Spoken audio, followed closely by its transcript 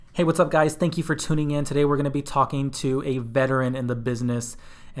Hey, what's up, guys? Thank you for tuning in. Today, we're going to be talking to a veteran in the business,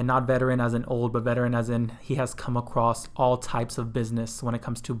 and not veteran as in old, but veteran as in he has come across all types of business when it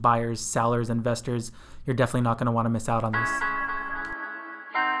comes to buyers, sellers, investors. You're definitely not going to want to miss out on this.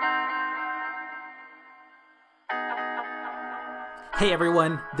 Hey,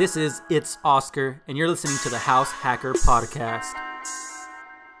 everyone. This is It's Oscar, and you're listening to the House Hacker Podcast.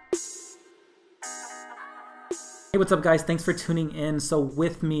 Hey, what's up, guys? Thanks for tuning in. So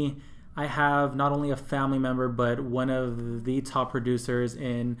with me, I have not only a family member, but one of the top producers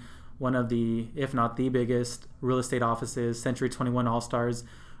in one of the, if not the biggest, real estate offices, Century 21 All-Stars.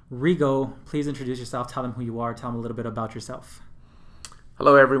 Rigo, please introduce yourself. Tell them who you are. Tell them a little bit about yourself.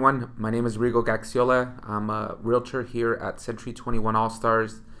 Hello, everyone. My name is Rigo Gaxiola. I'm a realtor here at Century 21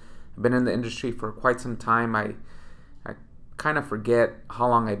 All-Stars. I've been in the industry for quite some time. I kind of forget how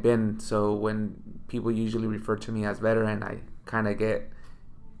long I've been, so when people usually refer to me as veteran, I kind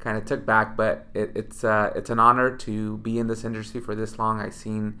of took back, but it's an honor to be in this industry for this long. I've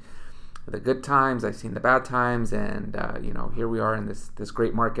seen the good times, I've seen the bad times, and here we are in this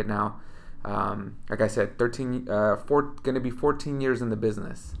great market now. Like I said, going to be 14 years in the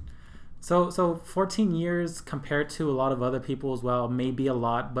business. So 14 years compared to a lot of other people as well, may be a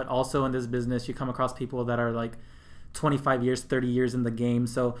lot, but also in this business, you come across people that are like 25 years, 30 years in the game.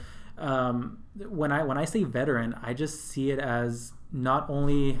 So when I say veteran, I just see it as not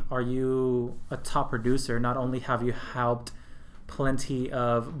only are you a top producer, not only have you helped plenty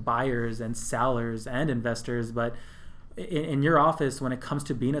of buyers and sellers and investors, but in your office, when it comes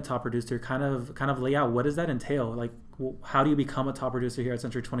to being a top producer, kind of lay out, what does that entail? Like, how do you become a top producer here at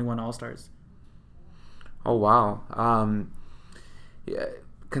Century 21 All-Stars? Oh, wow. Yeah,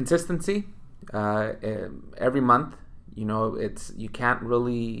 consistency. Every month, you can't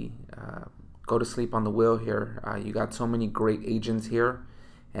really go to sleep on the wheel here. You got so many great agents here,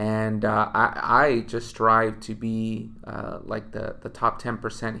 and I just strive to be like the top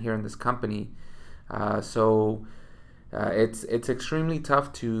 10% here in this company. So it's extremely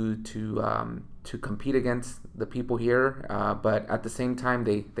tough to compete against the people here, but at the same time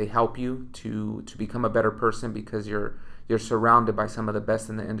they help you to become a better person because you're surrounded by some of the best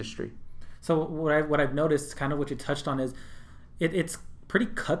in the industry. So what I've noticed, kind of what you touched on, is it's pretty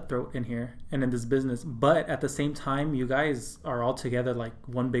cutthroat in here and in this business, but at the same time, you guys are all together like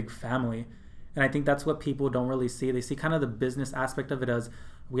one big family. And I think that's what people don't really see. They see kind of the business aspect of it as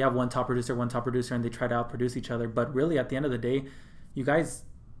we have one top producer, and they try to outproduce each other. But really, at the end of the day, you guys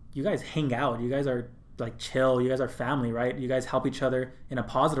hang out. You guys are like chill. You guys are family, right? You guys help each other in a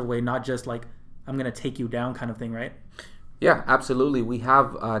positive way, not just like, I'm going to take you down kind of thing, right? Yeah, absolutely. We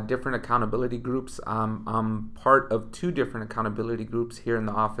have different accountability groups. I'm part of two different accountability groups here in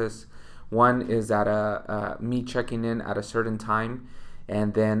the office. One is at me checking in at a certain time,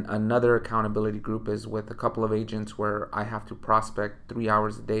 and then another accountability group is with a couple of agents where I have to prospect 3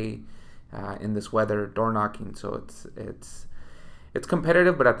 hours a day in this weather, door knocking. So it's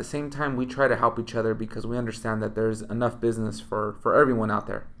competitive, but at the same time, we try to help each other because we understand that there's enough business for everyone out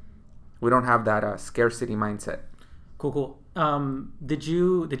there. We don't have that scarcity mindset. Cool. Did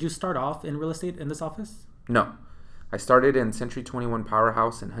you start off in real estate in this office? No. I started in Century 21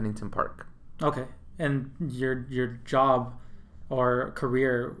 Powerhouse in Huntington Park. Okay. And your job or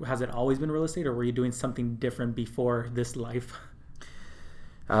career, has it always been real estate, or were you doing something different before this life?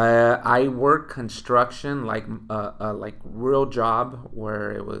 I worked construction, like real job,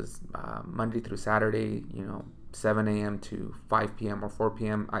 where it was Monday through Saturday, 7 a.m. to 5 p.m. or 4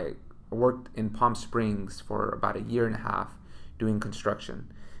 p.m. I worked in Palm Springs for about a year and a half doing construction,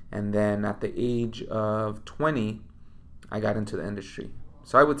 and then at the age of 20 I got into the industry.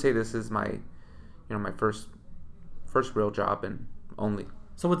 So I would say this is my my first real job and only.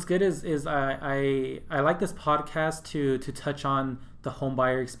 So what's good is I like this podcast to touch on the home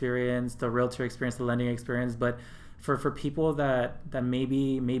buyer experience, the realtor experience, the lending experience, but for people that may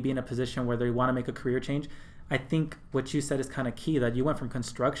be in a position where they want to make a career change, I think what you said is kind of key, that you went from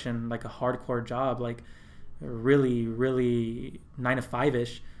construction, like a hardcore job, like really, really 9 to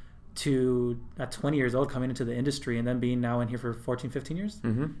 5-ish, to at 20 years old coming into the industry and then being now in here for 14, 15 years.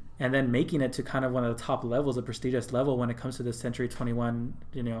 Mm-hmm. And then making it to kind of one of the top levels, a prestigious level when it comes to the Century 21,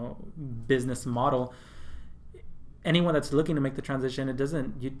 business model. Anyone that's looking to make the transition,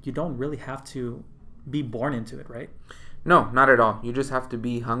 you don't really have to be born into it, right? No, not at all. You just have to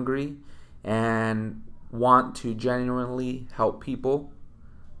be hungry and want to genuinely help people.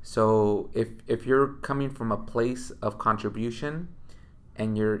 So if you're coming from a place of contribution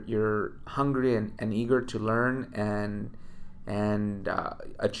and you're hungry and eager to learn and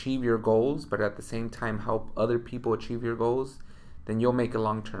achieve your goals, but at the same time help other people achieve your goals, then you'll make it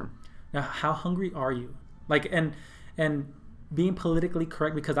long term. Now, how hungry are you? Like, and being politically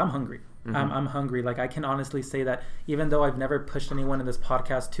correct, because I'm hungry. I'm hungry. Like, I can honestly say that even though I've never pushed anyone in this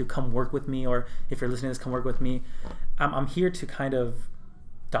podcast to come work with me, or if you're listening to this, come work with me, I'm here to kind of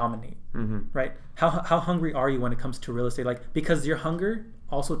dominate, right? How hungry are you when it comes to real estate? Like, because your hunger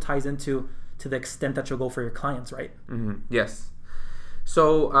also ties into the extent that you'll go for your clients, right? Yes.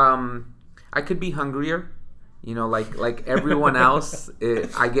 So I could be hungrier, like everyone else.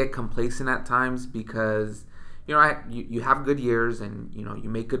 I get complacent at times because you have good years, and you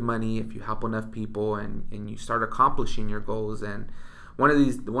make good money if you help enough people, and you start accomplishing your goals. And one of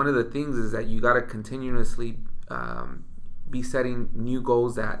the things is that you got to continuously be setting new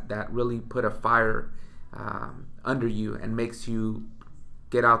goals that really put a fire under you and makes you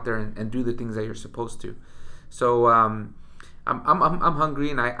get out there and do the things that you're supposed to. So I'm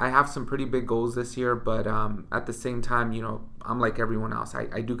hungry, and I have some pretty big goals this year, but at the same time, I'm like everyone else.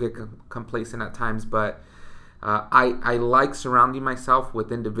 I do get complacent at times, but I like surrounding myself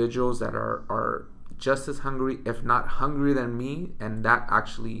with individuals that are just as hungry, if not hungrier than me, and that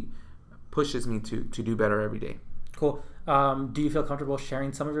actually pushes me to do better every day. Cool. Do you feel comfortable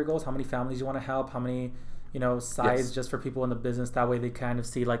sharing some of your goals? How many families you want to help? How many, size, Yes. just for people in the business? That way they kind of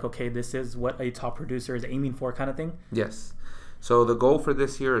see like, okay, this is what a top producer is aiming for, kind of thing. Yes. So the goal for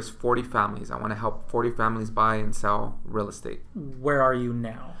this year is 40 families. I want to help 40 families buy and sell real estate. Where are you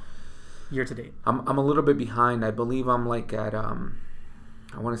now, year to date? I'm a little bit behind. I believe I'm like at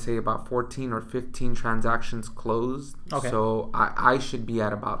I want to say about 14 or 15 transactions closed. Okay. So I should be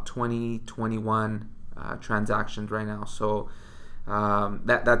at about 20, 21 transactions right now. So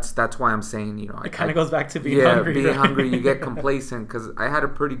that's why I'm saying, It kind of goes back to being yeah, hungry. being right? hungry. You get complacent, because I had a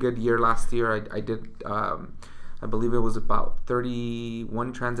pretty good year last year. I did I believe it was about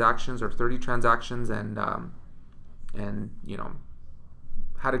 31 transactions or 30 transactions, and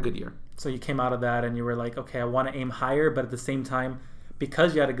had a good year. So you came out of that and you were like, okay, I want to aim higher, but at the same time,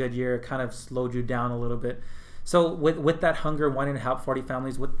 because you had a good year, it kind of slowed you down a little bit. So with that hunger, wanting to help 40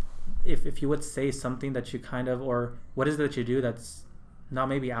 families, what if you would say something that you kind of, or what is it that you do that's not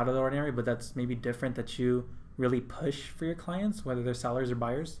maybe out of the ordinary, but that's maybe different, that you really push for your clients, whether they're sellers or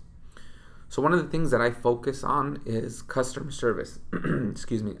buyers? So one of the things that I focus on is customer service.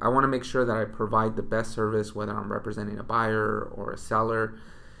 Excuse me. I want to make sure that I provide the best service, whether I'm representing a buyer or a seller,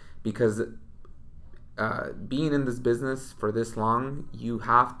 because being in this business for this long, you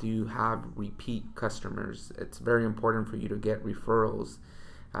have to have repeat customers. It's very important for you to get referrals,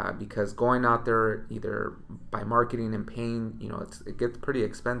 because going out there either by marketing and paying, it gets pretty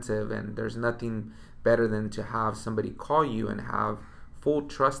expensive, and there's nothing better than to have somebody call you and have full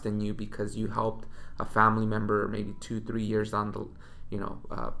trust in you because you helped a family member maybe 2-3 years on the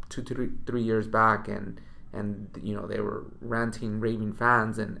 2-3 years back, and they were ranting, raving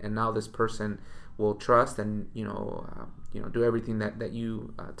fans, and now this person will trust and do everything that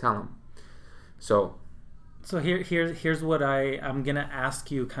you tell them. So here's what I'm gonna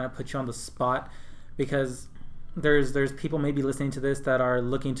ask you, kind of put you on the spot, because there's people maybe listening to this that are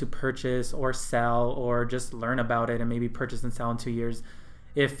looking to purchase or sell or just learn about it and maybe purchase and sell in 2 years.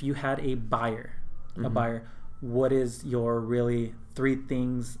 If you had a buyer, what is your really 3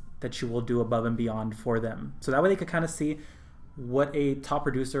 things that you will do above and beyond for them? So that way they could kind of see what a top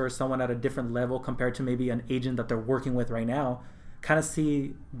producer or someone at a different level compared to maybe an agent that they're working with right now, kind of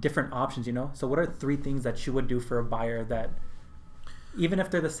see different options, So what are 3 things that you would do for a buyer that, even if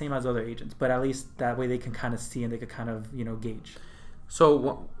they're the same as other agents, but at least that way they can kind of see and they could kind of, gauge?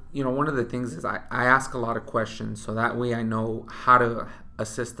 So, one of the things is I ask a lot of questions, so that way I know how to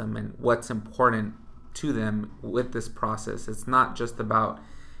assist them and what's important to them with this process. It's not just about,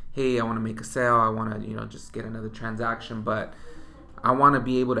 hey, I want to make a sale, I want to, just get another transaction, but I want to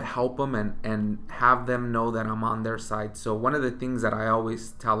be able to help them and have them know that I'm on their side. So one of the things that I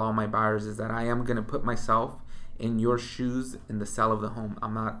always tell all my buyers is that I am going to put myself in your shoes in the sale of the home.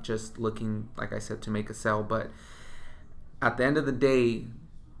 I'm not just looking, like I said, to make a sale, but at the end of the day,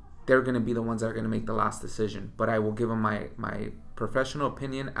 they're going to be the ones that are going to make the last decision. But I will give them my professional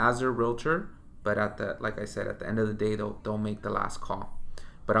opinion as their realtor, but like I said, at the end of the day, they'll make the last call.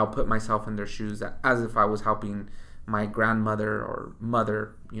 But I'll put myself in their shoes as if I was helping my grandmother or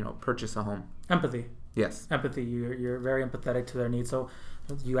mother, purchase a home. Empathy. Yes. Empathy. You're very empathetic to their needs. So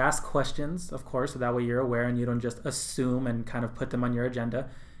you ask questions, of course, so that way you're aware and you don't just assume and kind of put them on your agenda.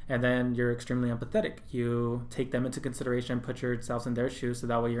 And then you're extremely empathetic. You take them into consideration, put yourselves in their shoes, so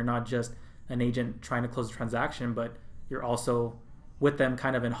that way you're not just an agent trying to close a transaction, but you're also with them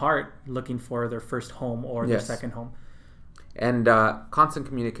kind of in heart looking for their first home or their second home. And constant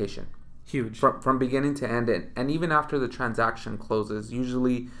communication. Huge. From beginning to end, and even after the transaction closes,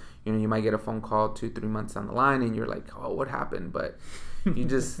 usually, you might get a phone call 2-3 months down the line, and you're like, oh, what happened? But you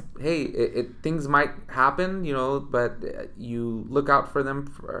just, hey, things might happen, but you look out for them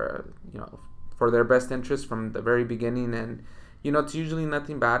for their best interest from the very beginning, and it's usually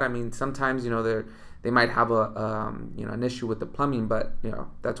nothing bad. I mean, sometimes they might have an issue with the plumbing, but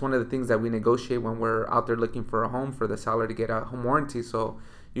that's one of the things that we negotiate when we're out there looking for a home for the seller to get a home warranty. So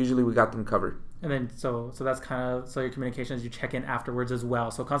usually we got them covered. And then so that's kind of, so your communications, you check in afterwards as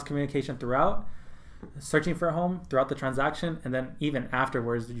well. So constant communication throughout, searching for a home, throughout the transaction, and then even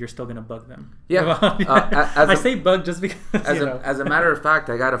afterwards, you're still going to bug them. Yeah. I say bug just because, As a matter of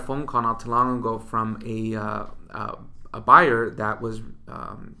fact, I got a phone call not too long ago from a buyer that was,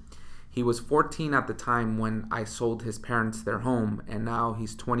 he was 14 at the time when I sold his parents their home, and now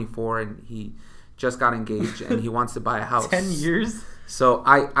he's 24 and he just got engaged and he wants to buy a house. 10 years? So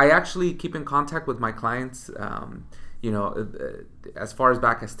I actually keep in contact with my clients, as far as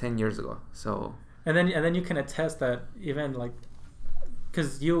back as 10 years ago. So and then you can attest that even like,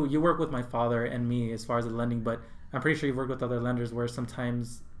 because you work with my father and me as far as the lending, but I'm pretty sure you've worked with other lenders where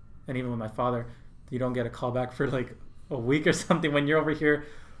sometimes, and even with my father, you don't get a call back for like a week or something when you're over here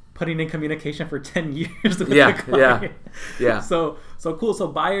putting in communication for 10 years with the client. Yeah. So cool. So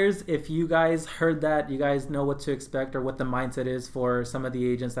buyers, if you guys heard that, you guys know what to expect or what the mindset is for some of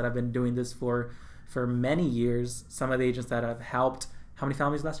the agents that have been doing this for many years. Some of the agents that have helped, how many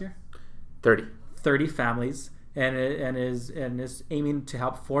families last year? 30 families, and is aiming to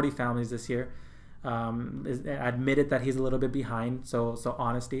help 40 families this year. Admitted that he's a little bit behind. So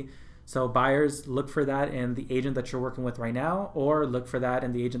honesty. So buyers, look for that in the agent that you're working with right now, or look for that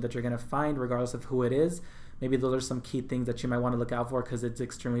in the agent that you're going to find, regardless of who it is. Maybe those are some key things that you might want to look out for because it's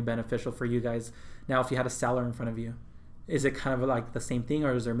extremely beneficial for you guys. Now, if you had a seller in front of you, is it kind of like the same thing,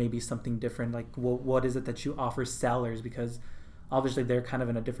 or is there maybe something different? Like, what is it that you offer sellers? Because obviously they're kind of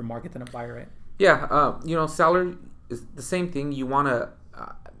in a different market than a buyer, right? Yeah, seller is the same thing. You want to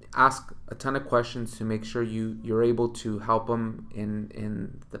ask a ton of questions to make sure you're able to help them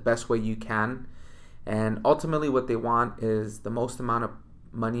in the best way you can. And ultimately what they want is the most amount of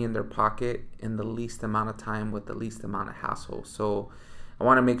money in their pocket in the least amount of time with the least amount of hassle. So I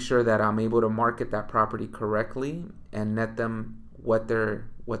want to make sure that I'm able to market that property correctly and net them what they're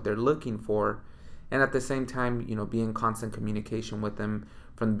looking for, and at the same time, be in constant communication with them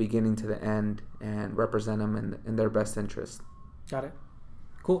from the beginning to the end and represent them in their best interest. Got it.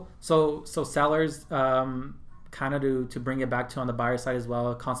 Cool. So sellers, kind of to bring it back to on the buyer side as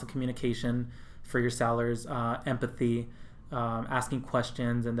well, constant communication for your sellers, empathy, asking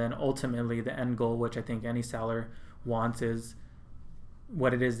questions, and then ultimately the end goal, which I think any seller wants, is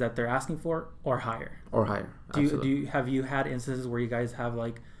what it is that they're asking for or higher. Have you had instances where you guys have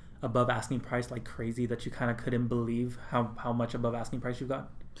like above asking price like crazy that you kind of couldn't believe how much above asking price you got?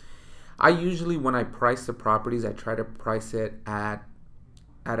 I usually, when I price the properties, I try to price it at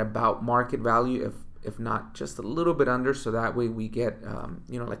about market value, if not just a little bit under, so that way we get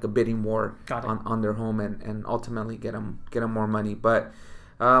like a bidding war on their home and ultimately get them more money. But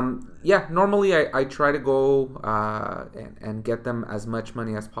normally I try to go and get them as much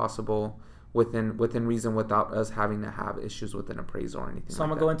money as possible within reason, without us having to have issues with an appraisal or anything. So I'm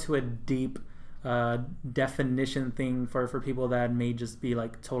gonna go into a deep definition thing for people that may just be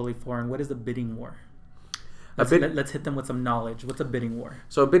like totally foreign. What is a bidding war? Let's hit them with some knowledge. What's a bidding war?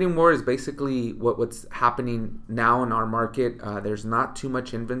 So a bidding war is basically what's happening now in our market. There's not too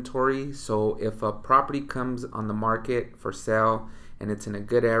much inventory. So if a property comes on the market for sale and it's in a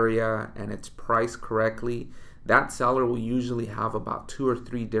good area and it's priced correctly, that seller will usually have about 2 or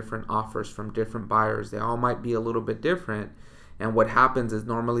 3 different offers from different buyers. They all might be a little bit different. And what happens is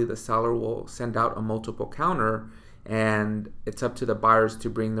normally the seller will send out a multiple counter, and it's up to the buyers to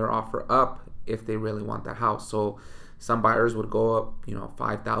bring their offer up if they really want the house. So some buyers would go up,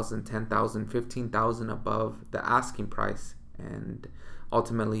 $5,000, $10,000, $15,000 above the asking price, and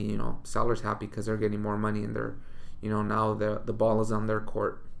ultimately, sellers happy because they're getting more money and they're, now the ball is on their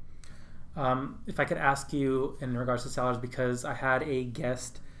court. If I could ask you in regards to sellers, because I had a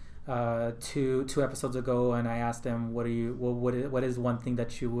guest two episodes ago, and I asked him, what is one thing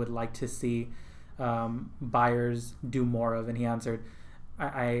that you would like to see buyers do more of, and he answered,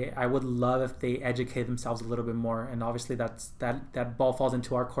 I would love if they educate themselves a little bit more. And obviously that ball falls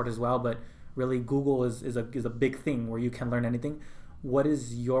into our court as well, but really Google is a big thing where you can learn anything. What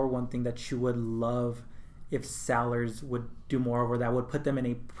is your one thing that you would love if sellers would do more over, that would put them in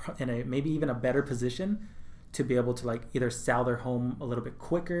a maybe even a better position to be able to like either sell their home a little bit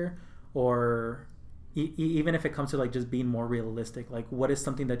quicker or even if it comes to like just being more realistic, like what is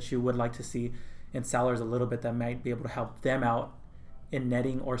something that you would like to see in sellers a little bit that might be able to help them out in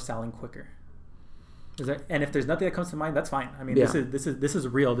netting or selling quicker? And if there's nothing that comes to mind, that's fine. I mean, this is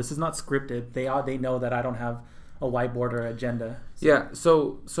real. This is not scripted. They know that I don't have a whiteboard or agenda. So. Yeah.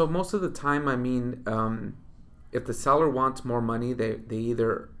 So most of the time, I mean, if the seller wants more money, they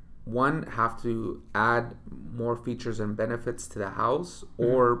either one have to add more features and benefits to the house,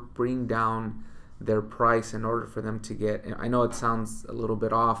 or bring down their price in order for them to get, I know it sounds a little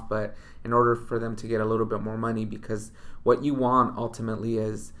bit off, but in order for them to get a little bit more money, because what you want ultimately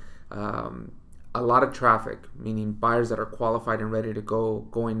is a lot of traffic, meaning buyers that are qualified and ready to go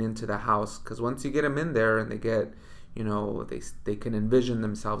going into the house. Because once you get them in there and they get, they can envision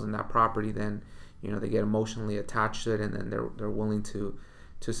themselves in that property, then, they get emotionally attached to it, and then they're willing to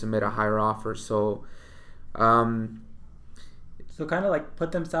submit a higher offer. So, so kind of like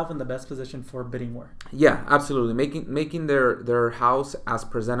put themselves in the best position for bidding war. Yeah, absolutely. Making their house as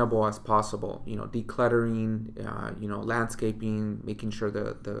presentable as possible. Decluttering, landscaping, making sure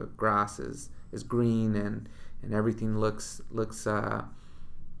the grass is green and everything looks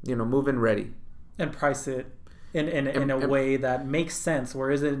move-in ready. And price it in a way that makes sense,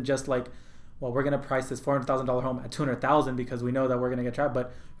 where isn't just like, well, we're gonna price this $400,000 home at $200,000 because we know that we're gonna get trapped,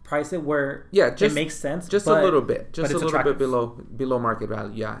 but price it where it makes sense, just a little bit below market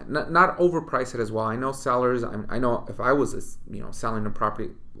value. Yeah, not overprice it as well. I know sellers. I know if I was selling a property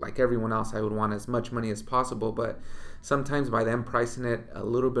like everyone else, I would want as much money as possible. But sometimes by them pricing it a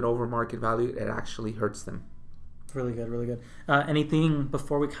little bit over market value, it actually hurts them. Really good, really good. Anything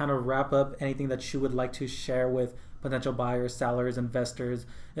before we kind of wrap up? Anything that you would like to share with potential buyers, sellers, investors,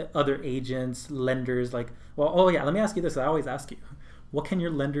 other agents, lenders? Let me ask you this. I always ask you, what can your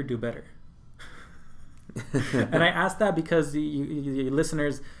lender do better? And I ask that because you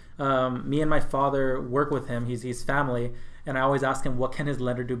listeners, me and my father work with him. He's family, and I always ask him, what can his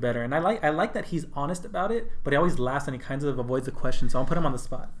lender do better? And I like that he's honest about it, but he always laughs and he kind of avoids the question. So I'll put him on the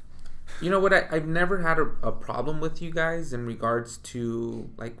spot. You know what? I've never had a problem with you guys in regards to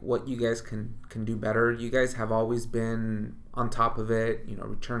like what you guys can do better. You guys have always been on top of it.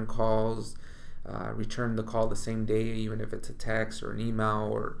 Return calls, return the call the same day, even if it's a text or an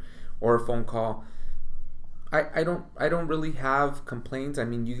email or a phone call. I don't really have complaints. I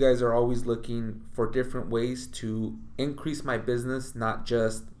mean, you guys are always looking for different ways to increase my business, not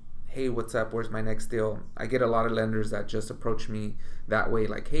just, hey, what's up? Where's my next deal? I get a lot of lenders that just approach me that way,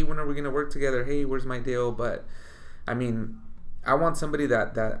 like, hey, when are we going to work together? Hey, where's my deal? But I mean, I want somebody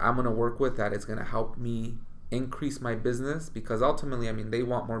that I'm going to work with that is going to help me increase my business, because ultimately, I mean, they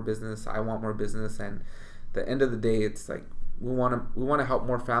want more business, I want more business, and at the end of the day, it's like we want to help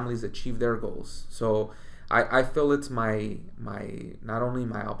more families achieve their goals. So I feel it's my not only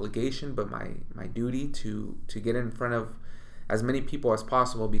my obligation but my duty to get in front of as many people as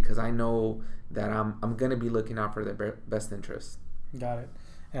possible, because I know that I'm going to be looking out for their best interests. Got it.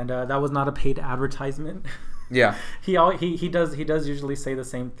 And that was not a paid advertisement. Yeah. He does usually say the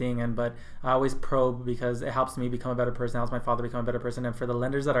same thing, but I always probe because it helps me become a better person, helps my father become a better person. And for the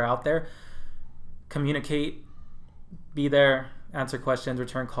lenders that are out there, communicate, be there, answer questions,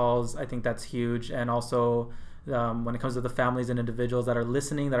 return calls. I think that's huge. And also when it comes to the families and individuals that are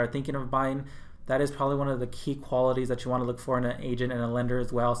listening, that are thinking of buying, that is probably one of the key qualities that you want to look for in an agent and a lender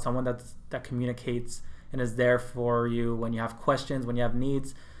as well. Someone that communicates and is there for you when you have questions, when you have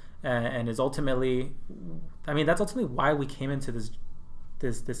needs, and is ultimately, I mean, that's ultimately why we came into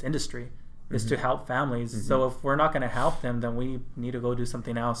this industry, is to help families. Mm-hmm. So if we're not going to help them, then we need to go do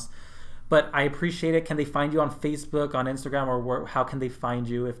something else. But I appreciate it. Can they find you on Facebook, on Instagram, or how can they find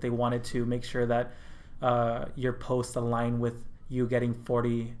you if they wanted to make sure that your posts align with you getting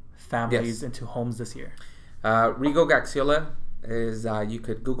 40 families into homes this year? Rigo Gaxiola is, you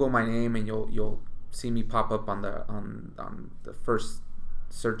could Google my name and you'll see me pop up on the first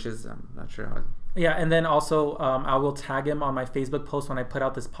searches. I'm not sure how. Yeah, and then also I will tag him on my Facebook post when I put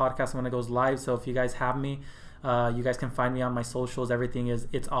out this podcast when it goes live. So if you guys have me, you guys can find me on my socials. Everything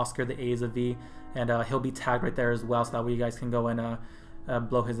it's Oscar, the A is a V, and he'll be tagged right there as well, so that way you guys can go and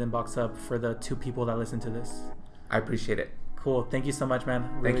blow his inbox up for the 2 people that listen to this. I appreciate it. Cool. Thank you so much, man.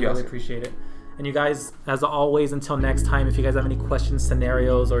 Thank you. Really appreciate it. And you guys, as always, until next time, if you guys have any questions,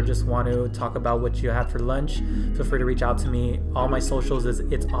 scenarios, or just want to talk about what you had for lunch, feel free to reach out to me. All my socials is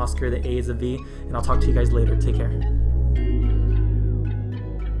it's Oscar, the A is a V, and I'll talk to you guys later. Take care.